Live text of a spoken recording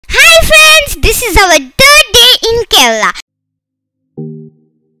friends, this is our third day in Kerala.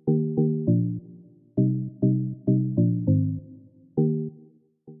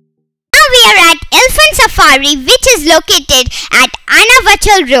 Now we are at Elephant Safari, which is located at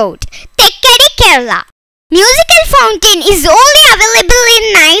Annavachal Road, Thekkady, Kerala. Musical fountain is only available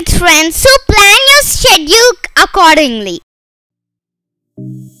in nights, friends, so plan your schedule accordingly.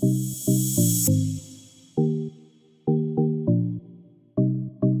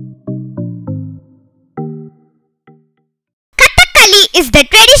 Kathakali is the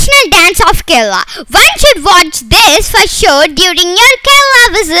traditional dance of Kerala. One should watch this for sure during your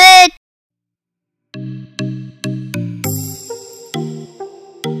Kerala visit.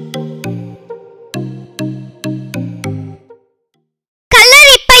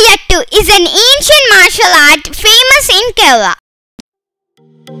 Is an ancient martial art famous in Kerala.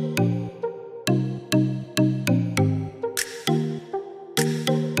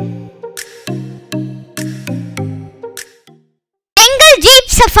 Bengal Jeep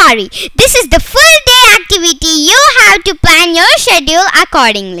Safari. This is the full day activity. You have to plan your schedule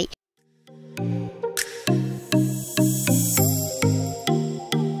accordingly.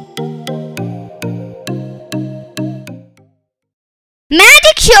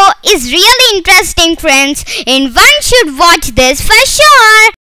 Magic show is really interesting, friends, and one should watch this for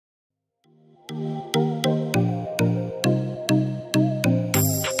sure.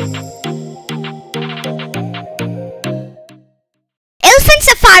 Elephant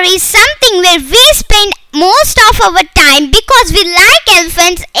Safari is something where we spend most of our time because we like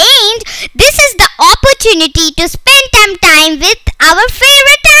elephants, and this is the opportunity to spend some time with our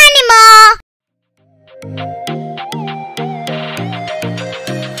favorite animal.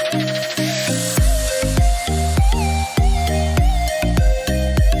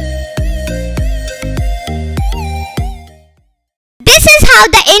 This is how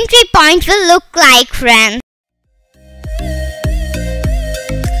the entry point will look like, friends.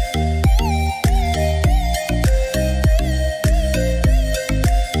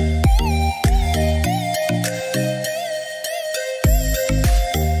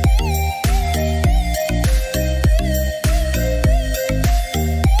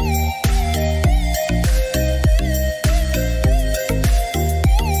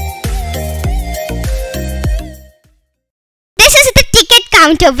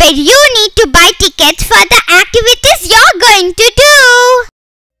 Counter where you need to buy tickets for the activities you're going to do.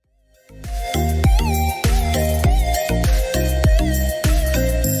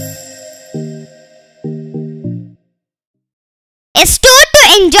 A store to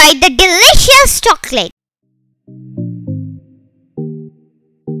enjoy the delicious chocolate.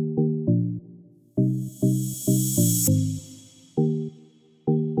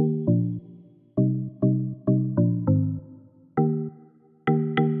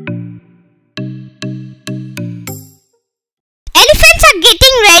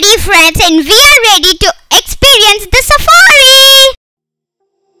 Getting ready, friends, and we are ready to experience the safari.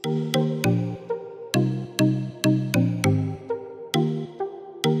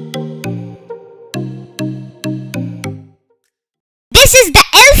 This is the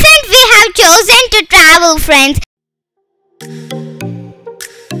elephant we have chosen to travel, friends.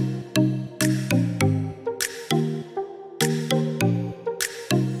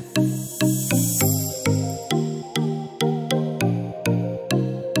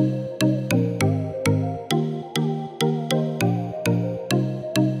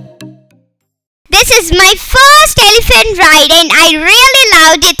 This is my first elephant ride and I really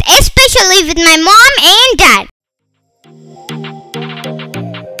loved it, especially with my mom and dad.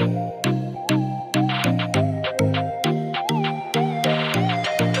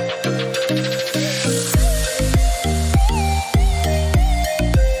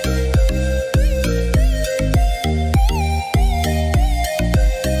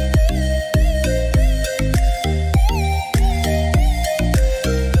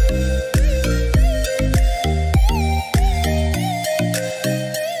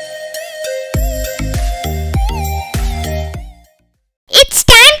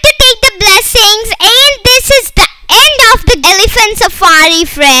 Elephant Safari,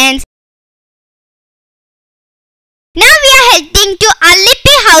 friends. Now we are heading to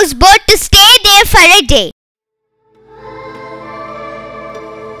Alleppey Houseboat to stay there for a day.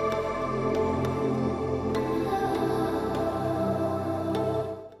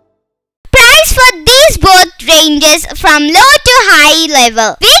 Price for these boat ranges from low to high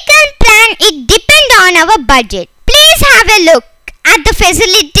level. We can plan it depend on our budget. Please have a look at the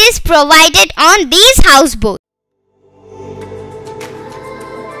facilities provided on these houseboats.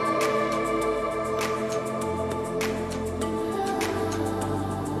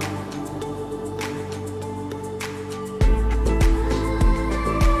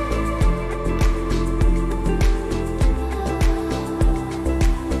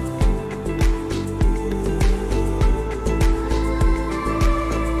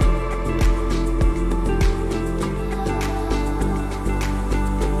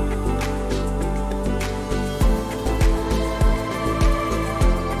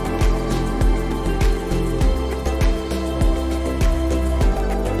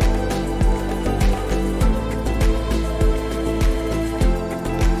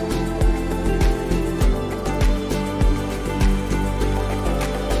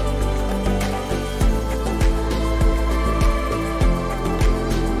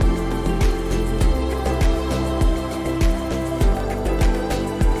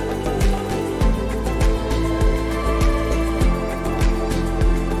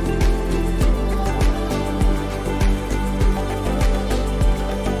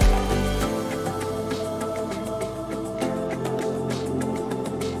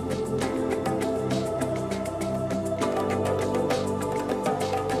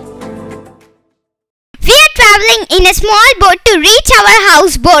 in a small boat to reach our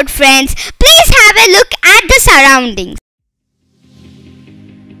houseboat, friends. Please have a look at the surroundings.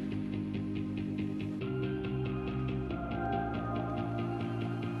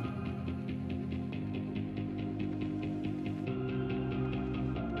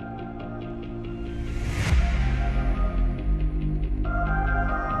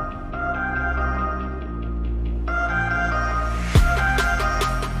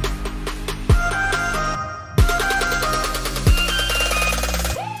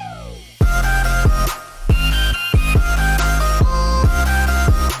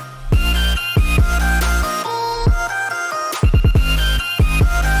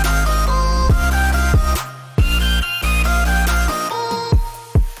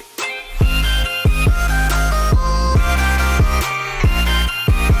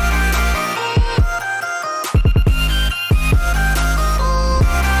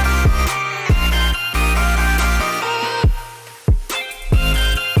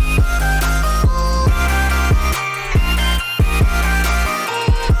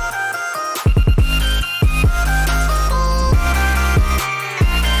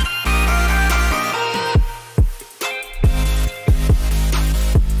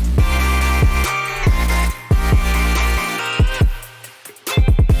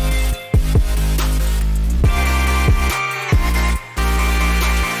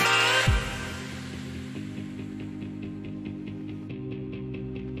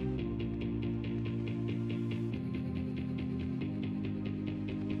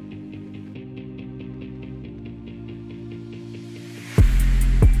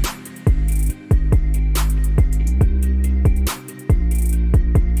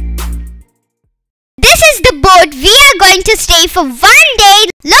 The boat we are going to stay for one day.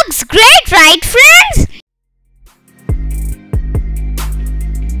 Looks great, right, friends?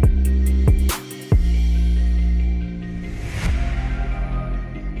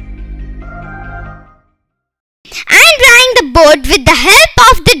 I'm drawing the boat with the help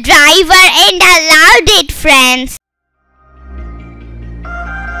of the driver and I loved it, friends.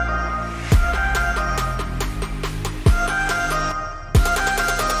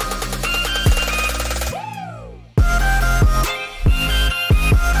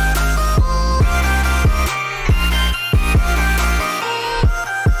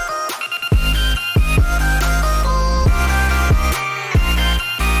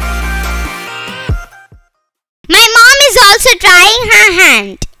 Also trying her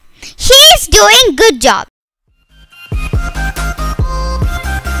hand. She is doing good job.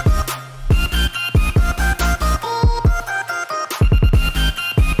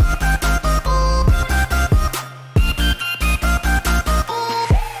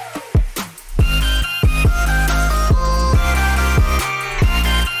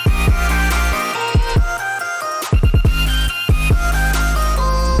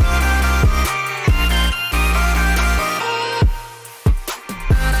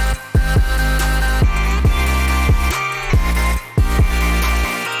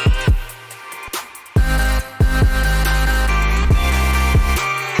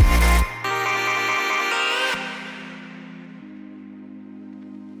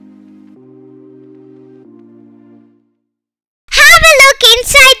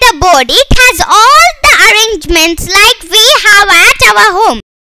 Inside the boat, it has all the arrangements like we have at our home.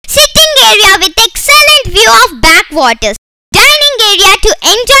 Sitting area with excellent view of backwaters. Dining area to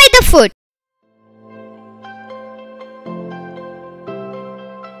enjoy the food.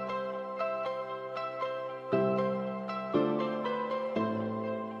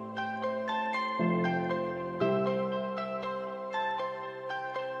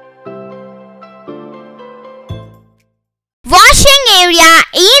 Washing area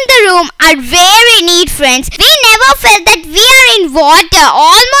in the room are very neat, friends. We never felt that we are in water.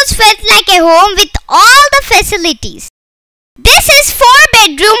 Almost felt like a home with all the facilities. This is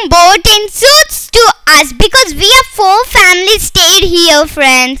 4-bedroom boat and suits to us because we are 4 families stayed here,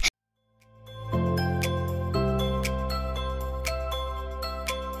 friends.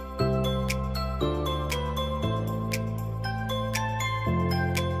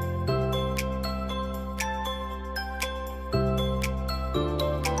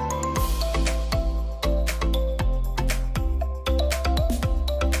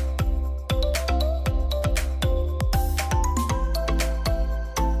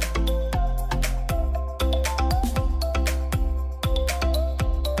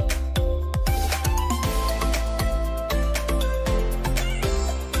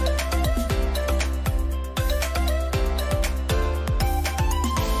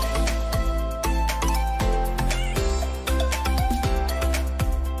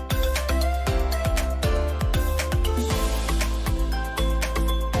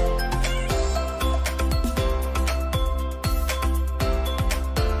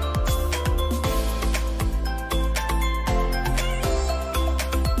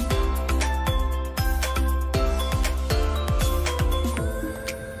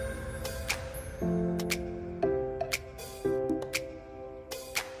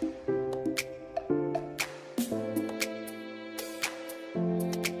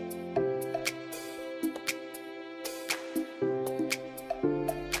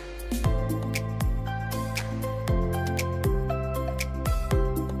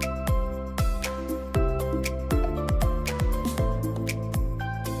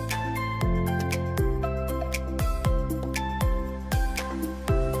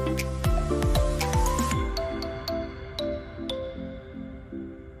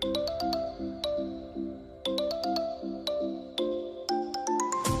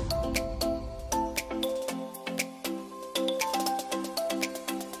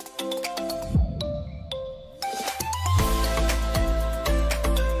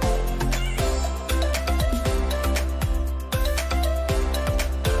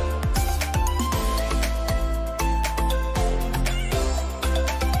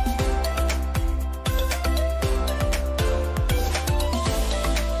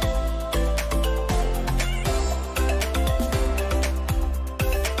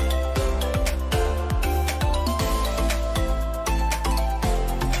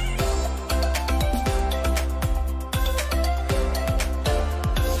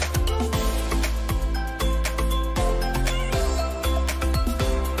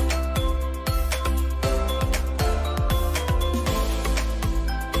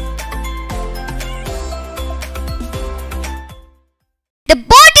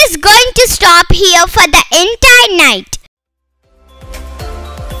 going to stop here for the entire night.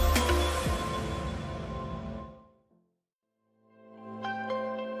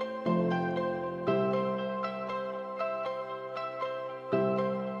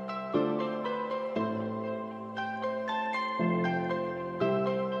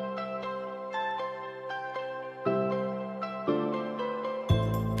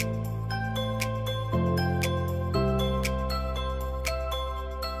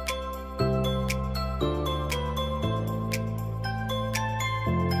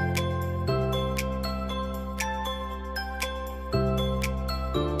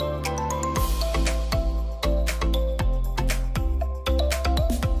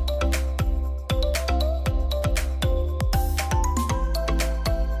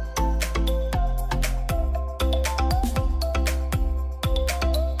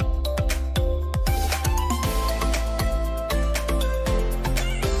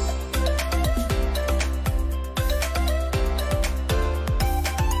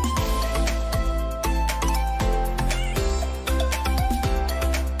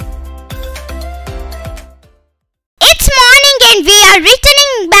 We are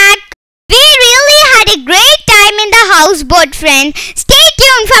returning back. We really had a great time in the houseboat, friend. Stay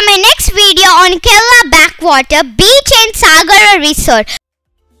tuned for my next video on Kerala Backwater Beach and Sagara Resort.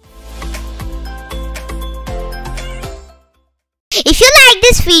 If you like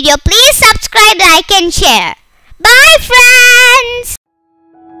this video, please subscribe, like and share. Bye friends!